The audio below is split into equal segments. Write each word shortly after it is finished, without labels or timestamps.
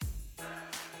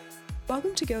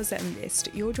Welcome to Girls That Invest.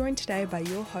 You're joined today by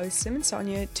your hosts, Sim and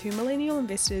Sonia, two millennial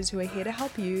investors who are here to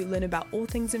help you learn about all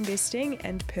things investing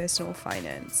and personal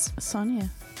finance. Sonia,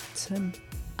 Sim.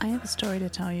 I have a story to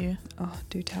tell you. Oh,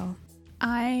 do tell.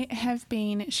 I have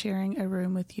been sharing a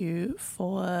room with you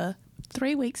for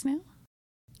 3 weeks now,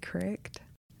 Correct.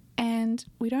 and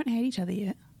we don't hate each other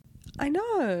yet. I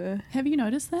know. Have you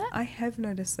noticed that? I have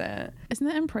noticed that. Isn't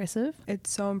that impressive?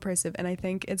 It's so impressive, and I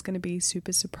think it's going to be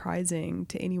super surprising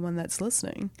to anyone that's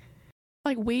listening.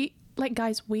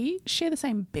 Guys, we share the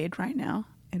same bed right now.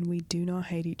 And we do not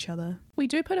hate each other. We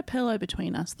do put a pillow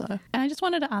between us, though. And I just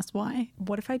wanted to ask why.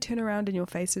 What if I turn around and your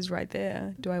face is right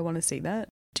there? Do I want to see that?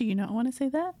 Do you not want to see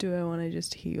that? Do I want to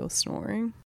just hear your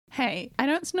snoring? Hey, I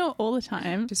don't snore all the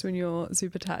time. Just when you're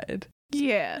super tired?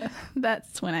 Yeah,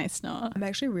 that's when I snore. I'm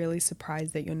actually really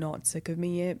surprised that you're not sick of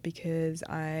me yet, because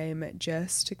I'm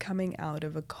just coming out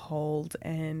of a cold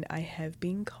and I have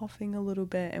been coughing a little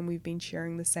bit, and we've been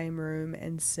sharing the same room,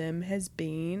 and Sim has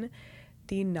been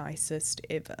the nicest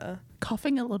ever.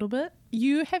 Coughing a little bit?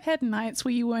 You have had nights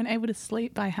where you weren't able to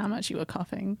sleep by how much you were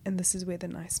coughing. And this is where the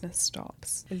niceness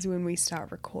stops, is when we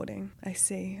start recording. I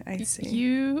see.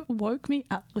 You woke me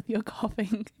up with your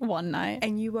coughing one night.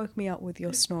 And you woke me up with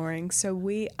your snoring, so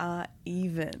we are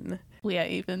even. We are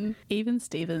even. Even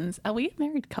Stevens. Are we a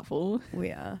married couple? We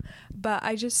are. But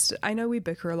I know we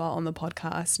bicker a lot on the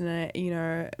podcast,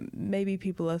 and maybe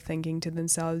people are thinking to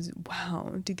themselves,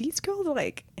 wow, do these girls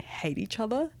hate each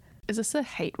other? Is this a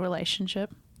hate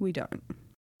relationship? We don't.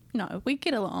 No, we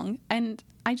get along. And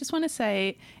I just want to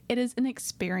say it is an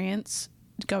experience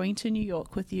going to New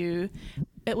York with you.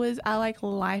 It was our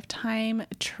lifetime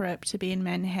trip to be in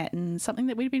Manhattan, something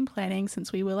that we'd been planning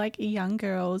since we were young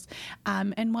girls.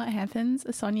 And what happens?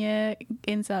 Sonia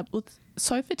ends up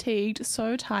so fatigued,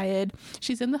 so tired.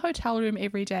 She's in the hotel room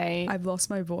every day. I've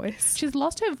lost my voice. She's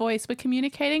lost her voice. We're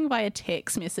communicating via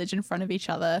text message in front of each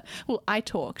other. Well, I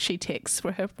talk, she texts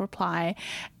for her reply.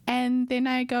 And then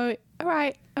I go, all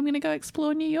right, I'm going to go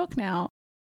explore New York now.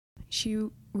 She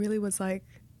really was like,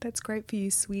 that's great for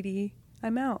you, sweetie.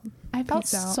 I'm out. I felt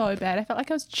so bad. I felt like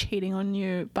I was cheating on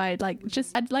you by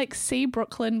I'd see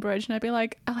Brooklyn Bridge and I'd be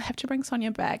like, I'll have to bring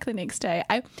Sonia back the next day.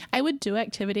 I would do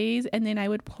activities and then I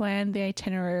would plan the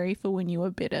itinerary for when you were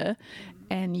better,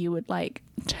 and you would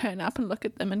turn up and look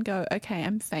at them and go, okay,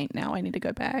 I'm faint now. I need to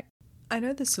go back. I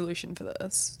know the solution for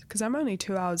this, because I'm only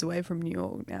 2 hours away from New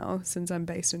York now since I'm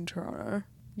based in Toronto.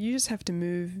 You just have to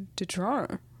move to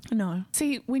Toronto. No.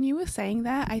 See, when you were saying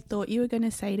that, I thought you were going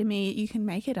to say to me, you can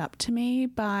make it up to me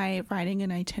by writing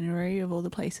an itinerary of all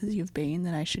the places you've been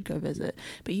that I should go visit.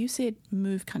 But you said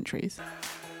move countries.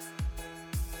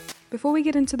 Before we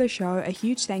get into the show, a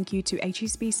huge thank you to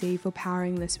HSBC for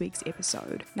powering this week's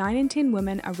episode. 9 in 10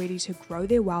 women are ready to grow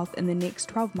their wealth in the next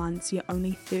 12 months, yet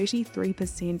only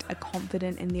 33% are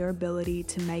confident in their ability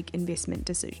to make investment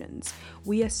decisions.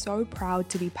 We are so proud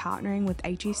to be partnering with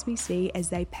HSBC as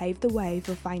they pave the way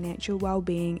for financial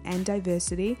well-being and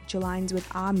diversity, which aligns with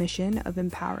our mission of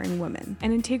empowering women.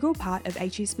 An integral part of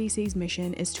HSBC's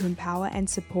mission is to empower and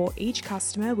support each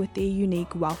customer with their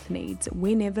unique wealth needs,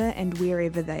 whenever and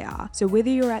wherever they are. So whether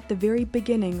you're at the very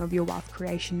beginning of your wealth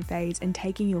creation phase and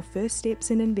taking your first steps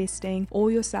in investing,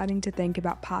 or you're starting to think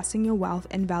about passing your wealth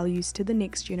and values to the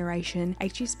next generation,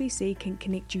 HSBC can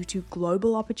connect you to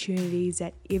global opportunities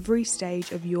at every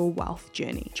stage of your wealth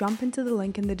journey. Jump into the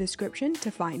link in the description to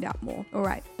find out more. All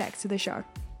right, back to the show.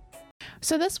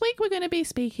 So this week we're going to be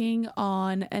speaking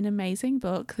on an amazing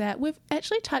book that we've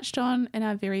actually touched on in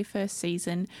our very first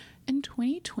season in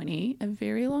 2020, a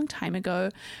very long time ago.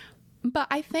 But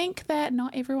I think that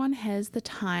not everyone has the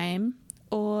time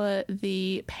or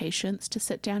the patience to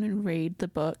sit down and read the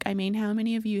book. I mean, how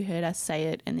many of you heard us say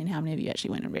it, and then how many of you actually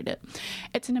went and read it?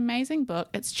 It's an amazing book.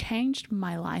 It's changed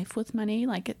my life with money.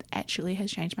 It actually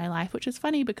has changed my life, which is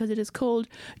funny because it is called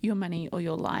Your Money or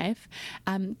Your Life,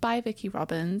 by Vicki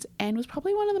Robbins, and was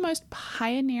probably one of the most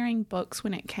pioneering books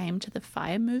when it came to the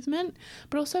FIRE movement,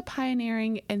 but also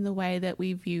pioneering in the way that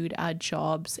we viewed our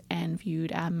jobs and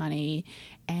viewed our money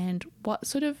and what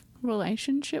sort of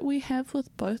relationship we have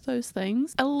with both those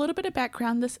things. A little bit of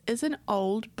background: this is an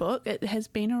old book. It has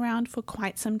been around for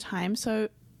quite some time, so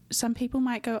some people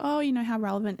might go, oh, how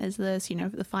relevant is this?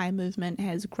 The FIRE movement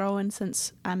has grown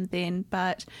since then,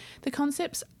 but the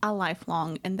concepts are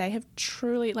lifelong and they have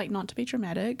truly, not to be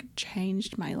dramatic,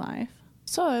 changed my life.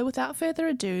 So without further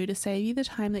ado, to save you the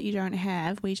time that you don't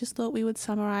have, we just thought we would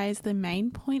summarize the main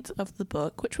points of the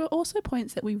book, which were also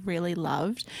points that we really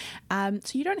loved. So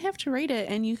you don't have to read it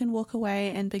and you can walk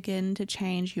away and begin to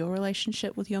change your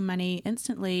relationship with your money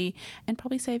instantly and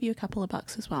probably save you a couple of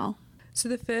bucks as well. So,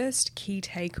 the first key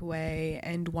takeaway,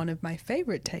 and one of my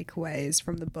favorite takeaways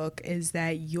from the book, is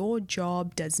that your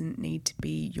job doesn't need to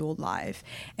be your life.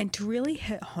 And to really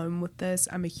hit home with this,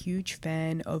 I'm a huge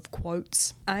fan of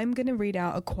quotes. I'm going to read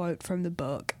out a quote from the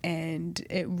book, and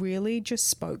it really just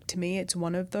spoke to me. It's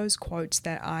one of those quotes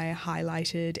that I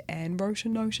highlighted and wrote a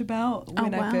note about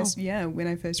when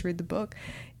I first read the book.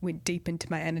 Went deep into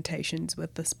my annotations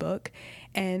with this book.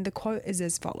 And the quote is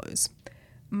as follows.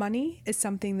 Money is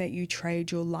something that you trade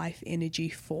your life energy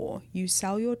for. You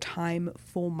sell your time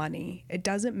for money. It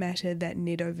doesn't matter that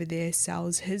Ned over there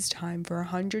sells his time for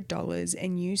 $100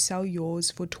 and you sell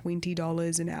yours for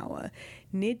 $20 an hour.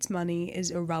 Ned's money is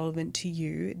irrelevant to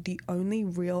you. The only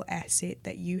real asset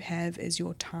that you have is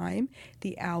your time,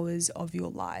 the hours of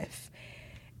your life.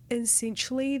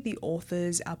 Essentially, the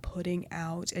authors are putting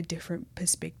out a different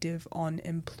perspective on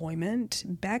employment.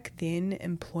 Back then,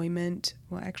 employment,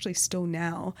 well, actually still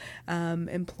now,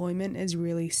 employment is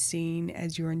really seen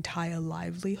as your entire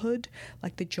livelihood,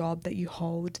 like the job that you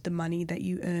hold, the money that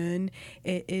you earn.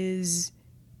 It is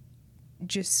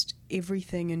just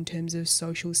everything in terms of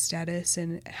social status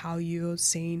and how you're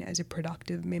seen as a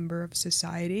productive member of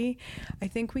society. I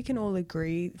think we can all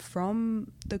agree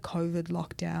from the COVID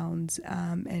lockdowns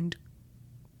and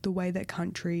the way that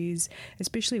countries,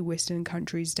 especially Western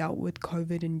countries, dealt with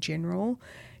COVID in general,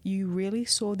 you really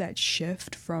saw that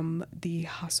shift from the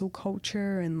hustle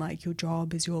culture and like your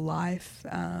job is your life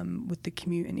with the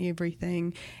commute and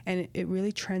everything. And it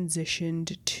really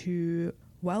transitioned to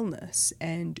wellness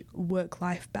and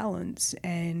work-life balance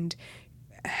and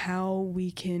how we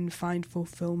can find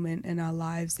fulfillment in our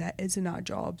lives that isn't our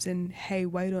jobs. And hey,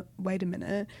 wait a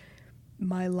minute,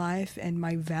 my life and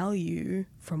my value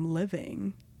from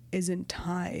living isn't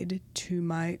tied to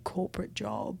my corporate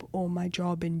job or my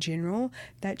job in general.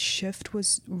 That shift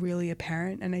was really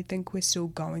apparent, and I think we're still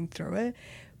going through it.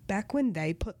 Back when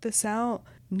they put this out,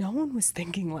 no one was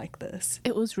thinking like this.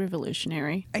 It was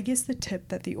revolutionary. I guess the tip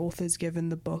that the authors give in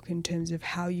the book in terms of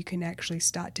how you can actually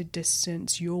start to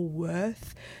distance your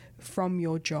worth from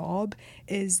your job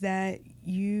is that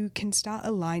you can start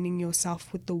aligning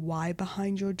yourself with the why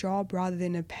behind your job rather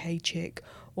than a paycheck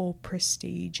or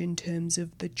prestige in terms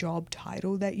of the job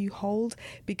title that you hold.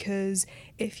 Because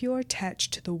if you're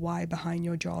attached to the why behind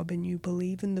your job and you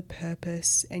believe in the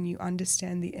purpose and you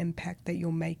understand the impact that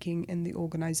you're making in the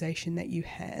organization that you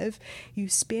have, you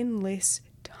spend less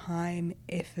time,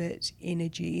 effort,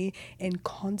 energy, and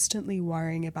constantly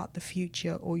worrying about the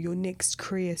future or your next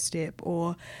career step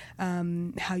or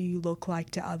how you look like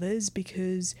to others,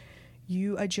 because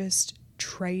you are just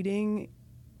trading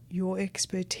your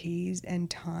expertise and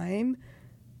time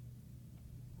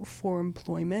for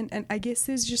employment. And I guess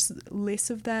there's just less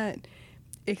of that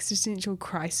existential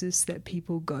crisis that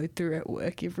people go through at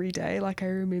work every day. Like I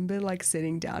remember like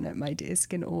sitting down at my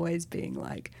desk and always being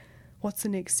like, what's the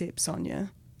next step,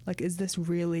 Sonia? Like, is this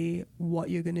really what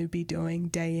you're going to be doing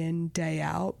day in, day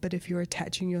out? But if you're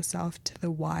attaching yourself to the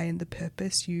why and the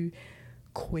purpose, you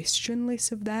question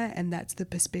less of that. And that's the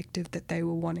perspective that they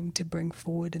were wanting to bring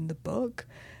forward in the book,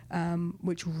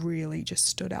 which really just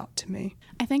stood out to me.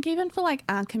 I think even for like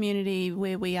our community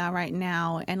where we are right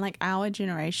now and like our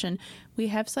generation, we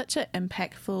have such an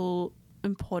impactful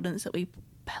importance that we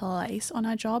place on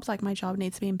our jobs. Like my job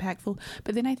needs to be impactful,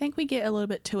 but then I think we get a little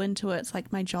bit too into it. It's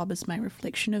like my job is my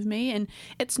reflection of me, and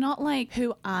it's not like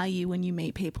who are you when you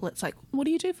meet people. It's like, what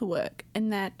do you do for work?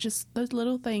 And that just those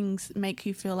little things make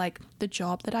you feel like the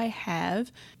job that I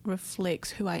have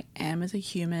reflects who I am as a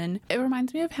human. It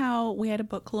reminds me of how we had a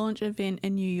book launch event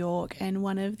in New York, and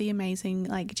one of the amazing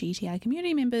like GTI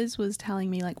community members was telling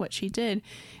me like what she did,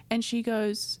 and she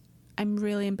goes, I'm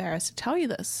really embarrassed to tell you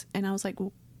this. And I was like,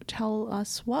 well, tell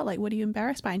us what? Like, what are you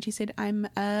embarrassed by? And she said, I'm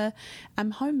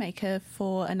homemaker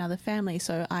for another family,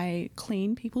 so I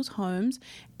clean people's homes,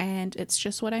 and it's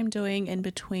just what I'm doing in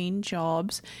between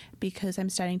jobs because I'm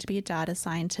starting to be a data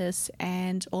scientist,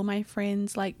 and all my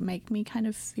friends like make me kind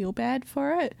of feel bad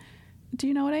for it. Do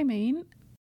you know what I mean?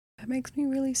 That makes me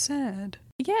really sad.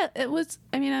 Yeah, it was,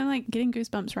 I mean, I'm like getting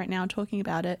goosebumps right now talking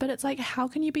about it, but it's like, how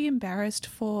can you be embarrassed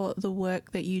for the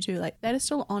work that you do? Like, that is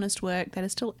still honest work, that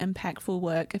is still impactful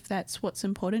work if that's what's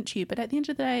important to you. But at the end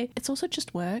of the day, it's also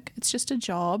just work. It's just a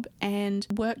job, and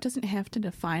work doesn't have to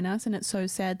define us. And it's so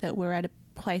sad that we're at a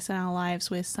place in our lives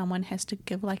where someone has to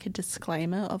give like a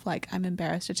disclaimer of like, I'm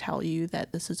embarrassed to tell you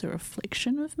that this is a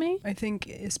reflection of me. I think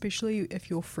especially if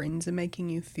your friends are making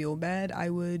you feel bad, I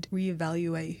would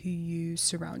reevaluate who you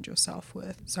surround yourself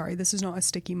with. Sorry, this is not a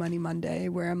Sticky Money Monday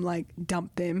where I'm like,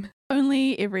 dump them.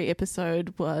 only every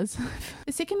episode was.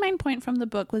 The second main point from the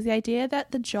book was the idea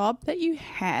that the job that you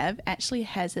have actually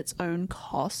has its own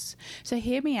costs. So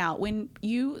hear me out. When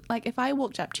you, like, if I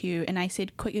walked up to you and I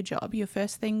said, quit your job, your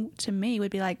first thing to me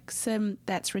would be like, Sim,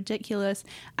 that's ridiculous.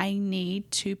 I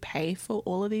need to pay for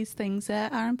all of these things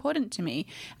that are important to me.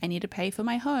 I need to pay for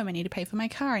my home. I need to pay for my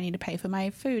car. I need to pay for my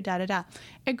food, da da da.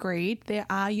 Agreed. There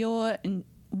are your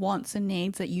wants and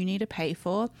needs that you need to pay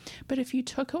for. But if you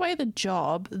took away the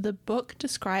job, the book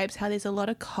describes how there's a lot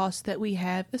of costs that we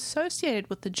have associated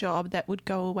with the job that would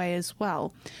go away as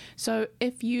well. So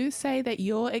if you say that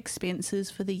your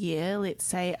expenses for the year, let's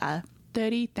say, are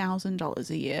 $30,000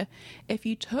 a year, if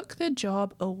you took the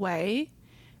job away,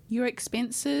 your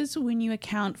expenses when you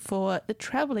account for the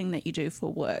traveling that you do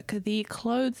for work, the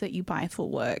clothes that you buy for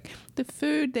work, the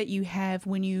food that you have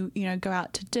when you go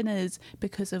out to dinners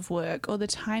because of work, or the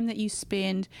time that you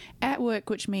spend at work,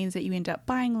 which means that you end up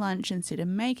buying lunch instead of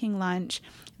making lunch,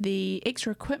 the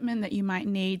extra equipment that you might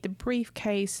need, the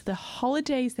briefcase, the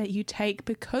holidays that you take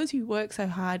because you work so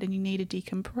hard and you need to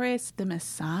decompress, the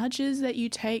massages that you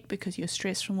take because you're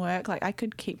stressed from work. Like, I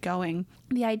could keep going.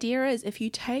 The idea is if you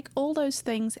take all those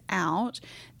things out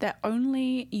that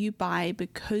only you buy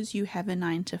because you have a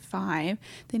 9-to-5,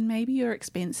 then maybe your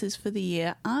expenses for the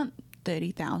year aren't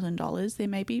 $30,000, there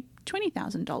may be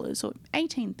 $20,000 or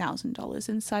 $18,000,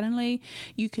 and suddenly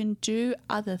you can do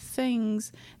other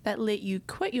things that let you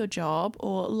quit your job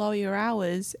or lower your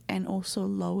hours and also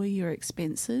lower your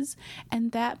expenses.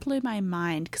 And that blew my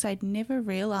mind because I'd never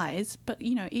realized, but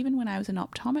even when I was an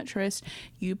optometrist,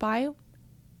 you buy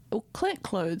clinic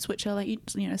clothes, which are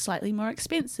slightly more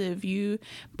expensive. You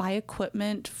buy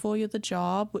equipment for the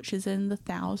job, which is in the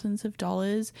thousands of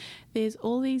dollars. There's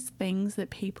all these things that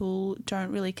people don't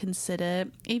really consider.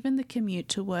 Even the commute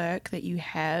to work that you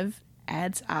have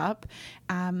adds up.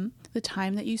 The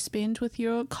time that you spend with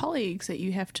your colleagues that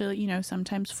you have to,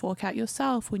 sometimes fork out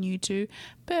yourself when you do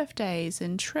birthdays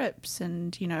and trips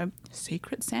and,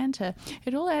 Secret Santa.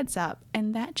 It all adds up.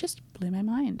 And that just blew my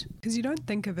mind. Because you don't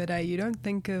think of it, You don't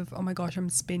think of, oh my gosh, I'm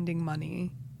spending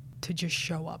money to just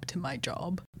show up to my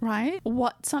job. Right?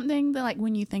 What's something that, like,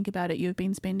 when you think about it, you've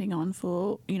been spending on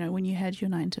for, when you had your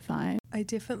 9-to-5? I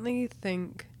definitely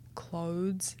think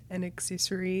clothes and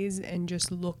accessories and just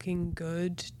looking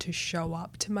good to show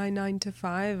up to my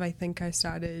 9-to-5. I think I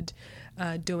started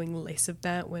doing less of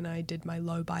that when I did my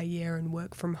low-buy year and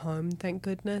work from home, thank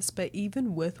goodness. But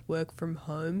even with work from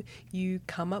home, you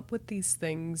come up with these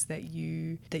things that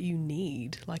you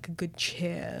need, like a good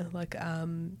chair, like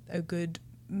a good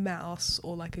mouse,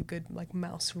 or like a good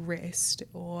mouse rest,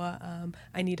 or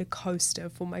I need a coaster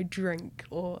for my drink,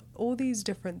 or all these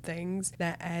different things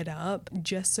that add up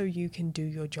just so you can do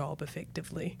your job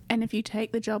effectively. And if you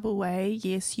take the job away,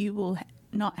 yes, you will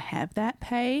not have that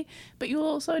pay, but you'll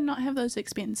also not have those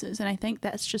expenses. And I think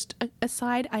that's just a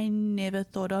side I never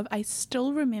thought of. I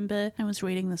still remember, I was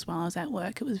reading this while I was at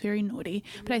work, it was very naughty,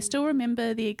 but I still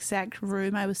remember the exact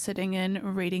room I was sitting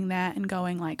in reading that and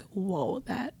going like, whoa,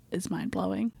 that is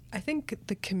mind-blowing. I think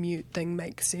the commute thing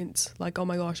makes sense. Like, oh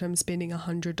my gosh, I'm spending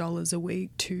 $100 a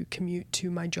week to commute to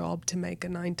my job to make a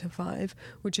 9-to-5,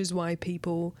 which is why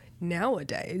people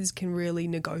nowadays can really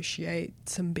negotiate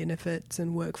some benefits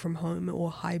and work from home or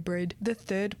hybrid. The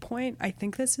third point, I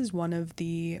think this is one of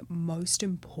the most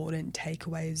important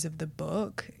takeaways of the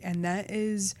book, and that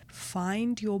is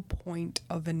find your point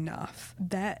of enough.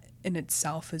 That in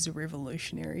itself is a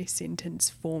revolutionary sentence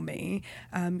for me.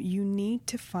 You need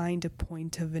to find a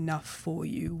point of enough for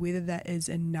you, whether that is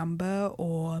a number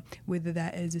or whether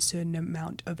that is a certain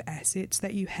amount of assets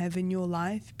that you have in your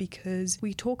life, because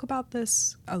we talk about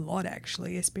this a lot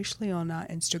actually, especially on our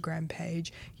Instagram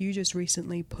page. You just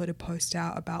recently put a post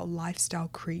out about lifestyle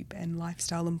creep and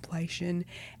lifestyle inflation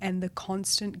and the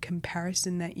constant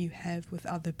comparison that you have with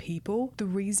other people. The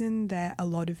reason that a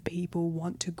lot of people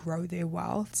want to grow their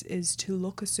wealth is to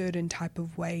look a certain type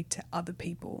of way to other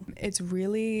people. It's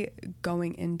really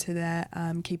going into that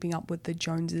keeping up with the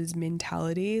Joneses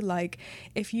mentality. Like,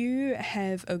 if you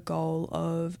have a goal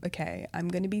of, okay, I'm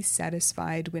going to be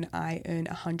satisfied when I earn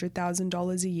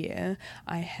 $100,000 a year,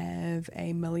 I have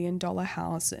 $1 million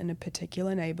house in a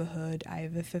particular neighborhood, I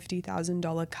have a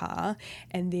 $50,000 car,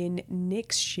 and then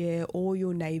next year all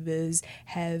your neighbors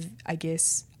have, I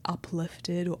guess,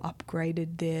 uplifted or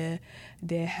upgraded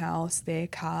their house, their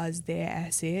cars, their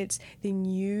assets, then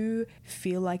you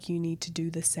feel like you need to do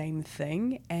the same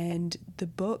thing. And the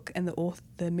book and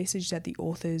the message that the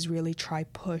authors really try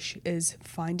push is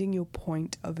finding your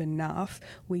point of enough,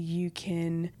 where you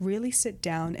can really sit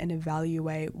down and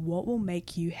evaluate what will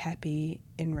make you happy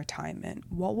in retirement?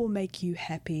 What will make you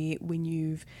happy when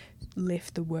you've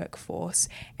left the workforce?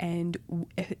 And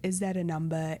is that a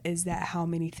number? Is that how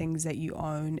many things that you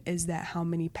own? Is that how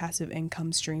many passive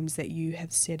income streams that you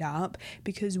have set up?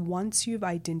 Because once you've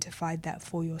identified that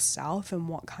for yourself and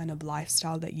what kind of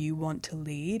lifestyle that you want to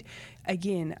lead,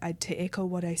 again, to echo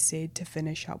what I said to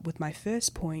finish up with my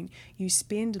first point, you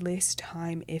spend less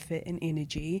time, effort, and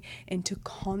energy into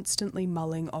constantly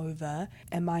mulling over,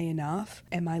 am I enough?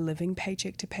 Am I living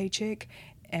paycheck to paycheck?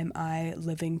 Am I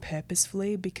living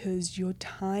purposefully? Because you're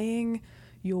tying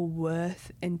your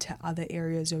worth into other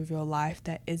areas of your life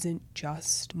that isn't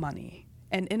just money.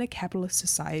 And in a capitalist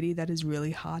society, that is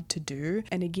really hard to do.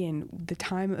 And again, the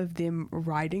time of them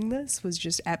writing this was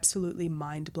just absolutely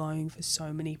mind-blowing for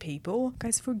so many people.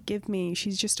 Guys, forgive me.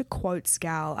 She's just a quotes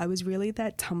gal. I was really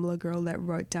that Tumblr girl that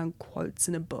wrote down quotes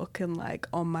in a book and like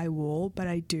on my wall. But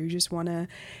I do just want to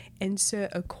insert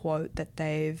a quote that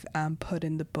they've put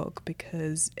in the book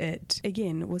because it,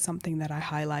 again, was something that I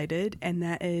highlighted. And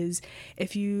that is,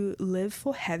 if you live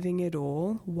for having it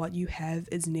all, what you have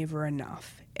is never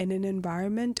enough. In an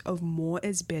environment of more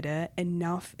is better,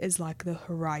 enough is like the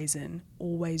horizon,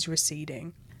 always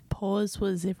receding. Pause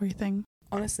was everything.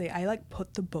 Honestly, I like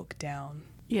put the book down.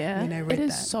 Yeah, when I read it is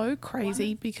that. so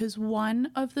crazy because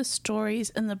one of the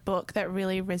stories in the book that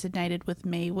really resonated with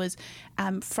me was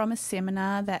from a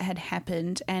seminar that had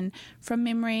happened, and from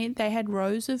memory they had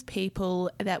rows of people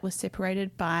that were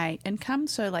separated by income.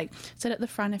 So like sit at the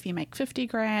front if you make 50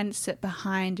 grand, sit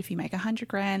behind if you make 100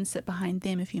 grand, sit behind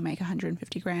them if you make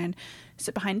 150 grand,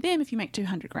 sit behind them if you make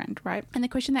 200 grand, right? And the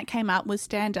question that came up was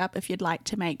stand up if you'd like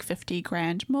to make 50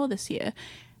 grand more this year.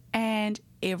 And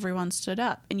everyone stood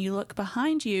up, and you look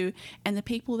behind you and the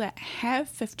people that have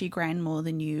 50 grand more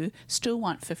than you still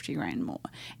want 50 grand more.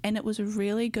 And it was a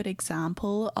really good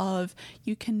example of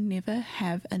you can never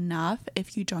have enough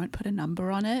if you don't put a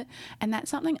number on it. And that's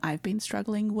something I've been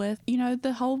struggling with. You know,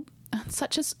 the whole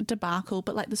such a debacle,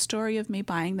 but like the story of me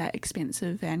buying that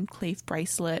expensive Van Cleef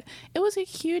bracelet, it was a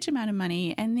huge amount of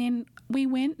money. And then we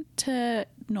went to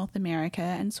North America,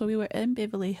 and so we were in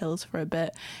Beverly Hills for a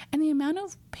bit, and the amount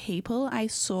of people I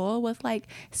saw with like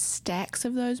stacks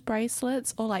of those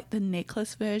bracelets, or like the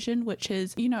necklace version, which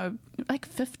is, you know, like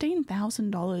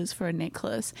 $15,000 for a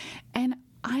necklace. And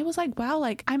I was like, wow,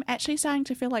 like I'm actually starting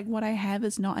to feel like what I have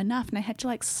is not enough, and I had to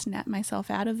like snap myself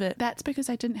out of it. That's because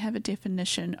I didn't have a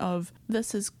definition of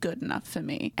this is good enough for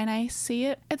me. And I see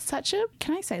it, it's such a,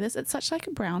 can I say this? It's such like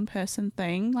a brown person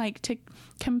thing, like to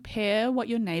compare what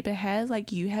your neighbor has.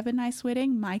 Like you have a nice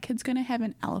wedding, my kid's gonna have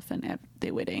an elephant at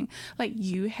their wedding. Like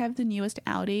you have the newest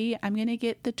Audi, I'm gonna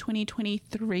get the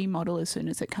 2023 model as soon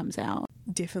as it comes out.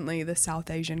 Definitely the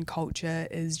South Asian culture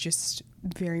is just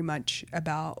very much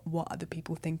about what other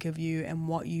people think of you and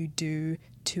what you do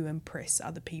to impress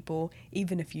other people,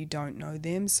 even if you don't know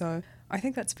them. So I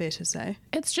think that's fair to say.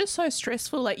 It's just so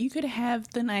stressful. Like you could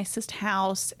have the nicest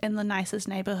house in the nicest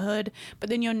neighborhood, but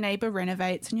then your neighbor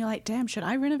renovates and you're like, damn, should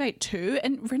I renovate too?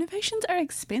 And renovations are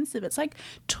expensive. It's like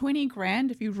 20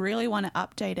 grand if you really want to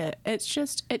update it. It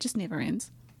just never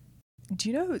ends. Do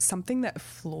you know something that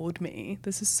floored me?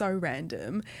 This is so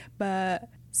random, but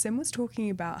Sim was talking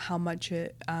about how much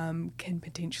it can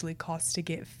potentially cost to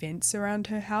get fence around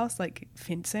her house, like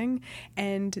fencing,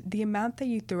 and the amount that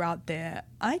you threw out there,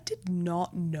 I did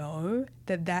not know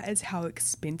that is how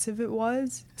expensive it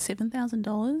was.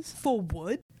 $7,000 for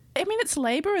wood? I mean, it's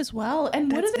labor as well.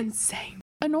 And That's what is insane.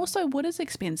 And also, wood is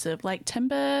expensive. Like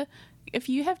timber, if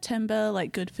you have timber,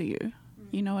 like good for you.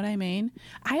 You know what I mean?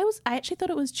 I actually thought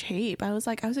it was cheap. I was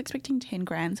expecting 10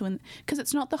 grand because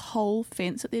it's not the whole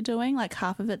fence that they're doing. Like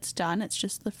half of it's done. It's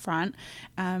just the front,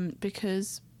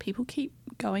 because people keep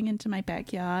going into my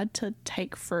backyard to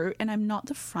take fruit, and I'm not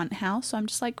the front house. So I'm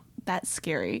just like, that's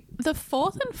scary. The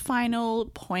fourth and final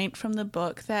point from the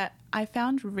book that I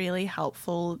found really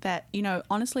helpful, that, you know,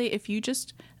 honestly, if you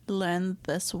just learn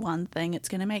this one thing, it's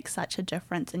going to make such a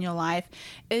difference in your life,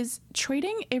 is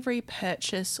treating every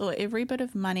purchase or every bit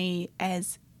of money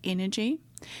as energy.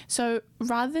 So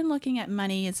rather than looking at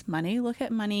money as money, look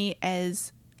at money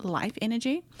as life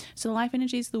energy. So life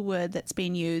energy is the word that's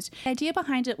been used. The idea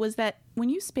behind it was that when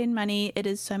you spend money, it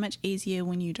is so much easier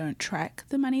when you don't track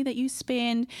the money that you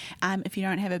spend. If you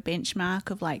don't have a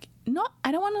benchmark of like,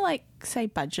 I don't want to like say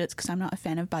budgets because I'm not a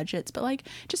fan of budgets, but like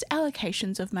just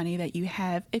allocations of money that you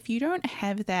have. If you don't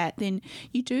have that, then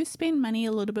you do spend money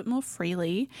a little bit more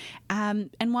freely. And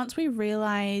once we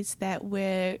realize that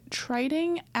we're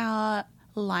trading our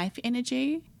life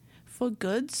energy for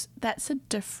goods, that's a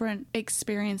different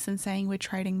experience than saying we're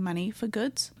trading money for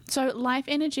goods. So life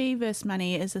energy versus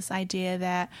money is this idea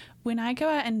that when I go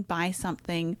out and buy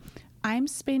something, I'm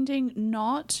spending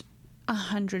not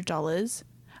 $100,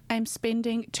 I'm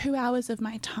spending 2 hours of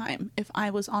my time if I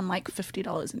was on like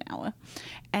 $50 an hour.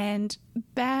 And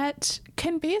that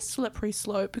can be a slippery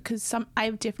slope because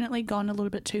I've definitely gone a little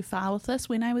bit too far with this.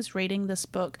 When I was reading this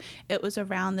book, it was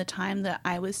around the time that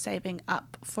I was saving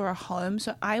up for a home.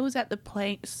 So I was at the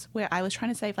place where I was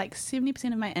trying to save like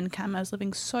 70% of my income. I was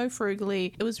living so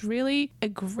frugally. It was really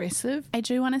aggressive. I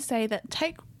do want to say that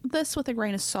take this with a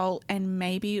grain of salt and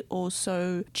maybe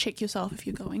also check yourself if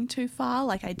you're going too far.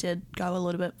 Like I did go a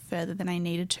little bit further than I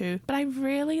needed to, but I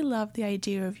really love the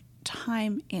idea of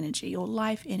time energy or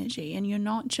life energy, and you're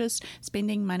not just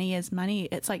spending money as money.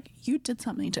 It's like you did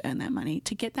something to earn that money.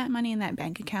 To get that money in that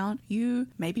bank account, you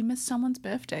maybe missed someone's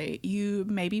birthday, you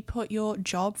maybe put your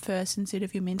job first instead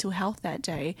of your mental health that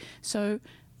day. So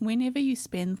whenever you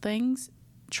spend things,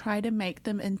 try to make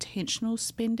them intentional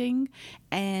spending.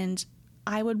 And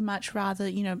I would much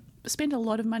rather, spend a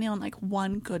lot of money on like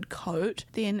one good coat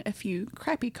than a few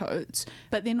crappy coats,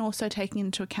 but then also taking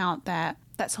into account that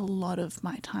that's a lot of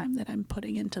my time that I'm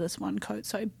putting into this one coat,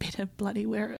 so I better bloody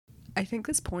wear it. I think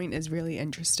this point is really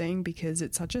interesting because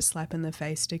it's such a slap in the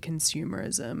face to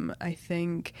consumerism. I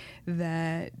think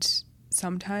that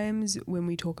sometimes when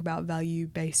we talk about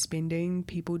value-based spending,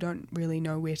 people don't really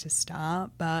know where to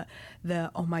start, but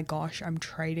oh my gosh, I'm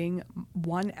trading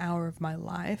 1 hour of my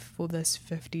life for this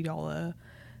 $50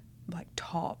 like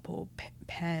top or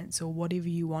pants or whatever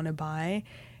you want to buy.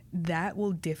 That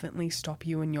will definitely stop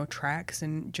you in your tracks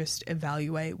and just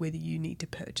evaluate whether you need to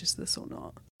purchase this or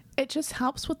not. It just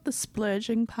helps with the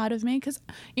splurging part of me because,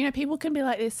 people can be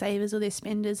like they're savers or they're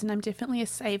spenders, and I'm definitely a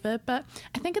saver, but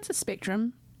I think it's a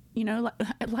spectrum.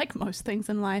 Like most things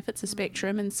in life, it's a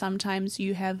spectrum, and sometimes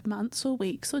you have months or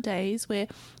weeks or days where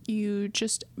you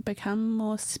just become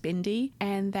more spendy,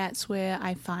 and that's where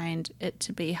I find it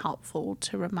to be helpful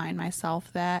to remind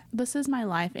myself that this is my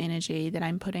life energy that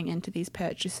I'm putting into these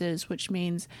purchases, which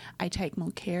means I take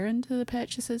more care into the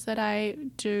purchases that I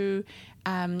do,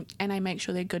 and I make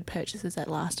sure they're good purchases that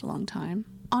last a long time.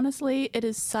 Honestly, it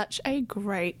is such a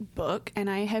great book, and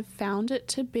I have found it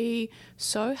to be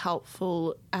so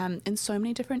helpful in so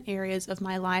many different areas of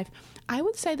my life. I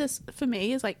would say this, for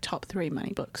me, is like top 3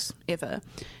 money books ever.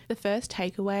 The first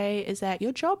takeaway is that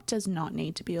your job does not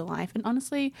need to be your life, and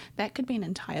honestly, that could be an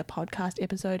entire podcast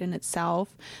episode in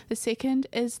itself. The second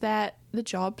is that the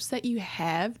jobs that you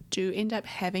have do end up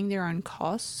having their own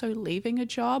costs, so leaving a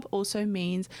job also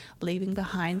means leaving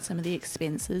behind some of the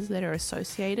expenses that are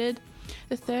associated.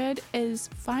 The third is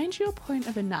find your point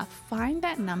of enough. Find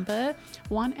that number.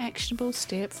 One actionable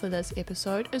step for this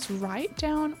episode is write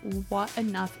down what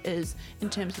enough is in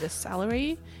terms of a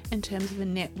salary, in terms of a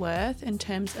net worth, in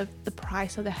terms of the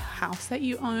price of the house that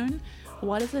you own.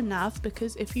 What is enough?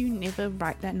 Because if you never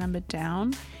write that number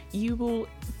down, you will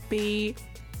be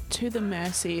to the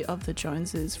mercy of the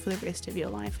Joneses for the rest of your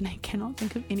life, and I cannot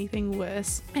think of anything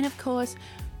worse. And of course,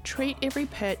 treat every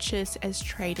purchase as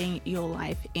trading your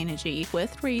life energy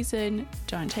with reason.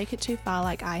 Don't take it too far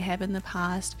like I have in the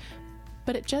past,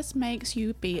 but it just makes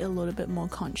you be a little bit more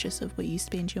conscious of where you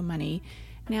spend your money.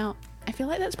 Now, I feel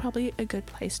like that's probably a good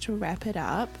place to wrap it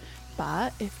up,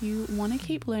 but if you want to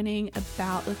keep learning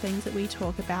about the things that we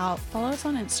talk about, follow us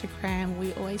on Instagram.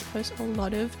 We always post a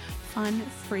lot of fun,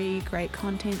 free, great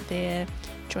content there.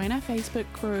 Join our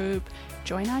Facebook group.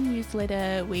 Join our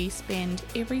newsletter. We spend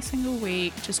every single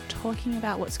week just talking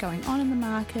about what's going on in the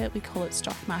market. We call it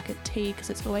Stock Market Tea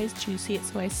because it's always juicy,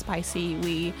 it's always spicy.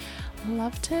 We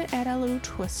love to add our little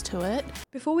twist to it.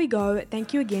 Before we go,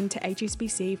 thank you again to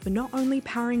HSBC for not only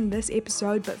powering this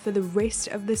episode, but for the rest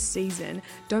of the season.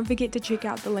 Don't forget to check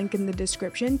out the link in the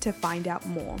description to find out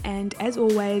more. And as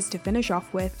always, to finish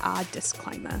off with our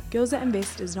disclaimer. Girls That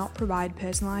Invest does not provide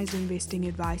personalized investing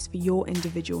advice for your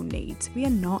individual needs. We are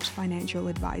not financial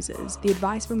advisors. The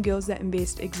advice from Girls That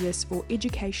Invest exists for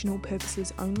educational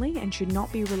purposes only and should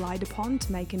not be relied upon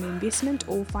to make an investment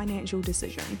or financial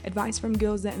decision. Advice from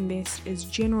Girls That Invest is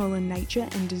general in nature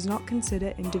and does not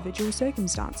consider individual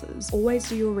circumstances. Always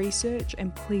do your research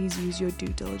and please use your due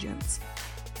diligence.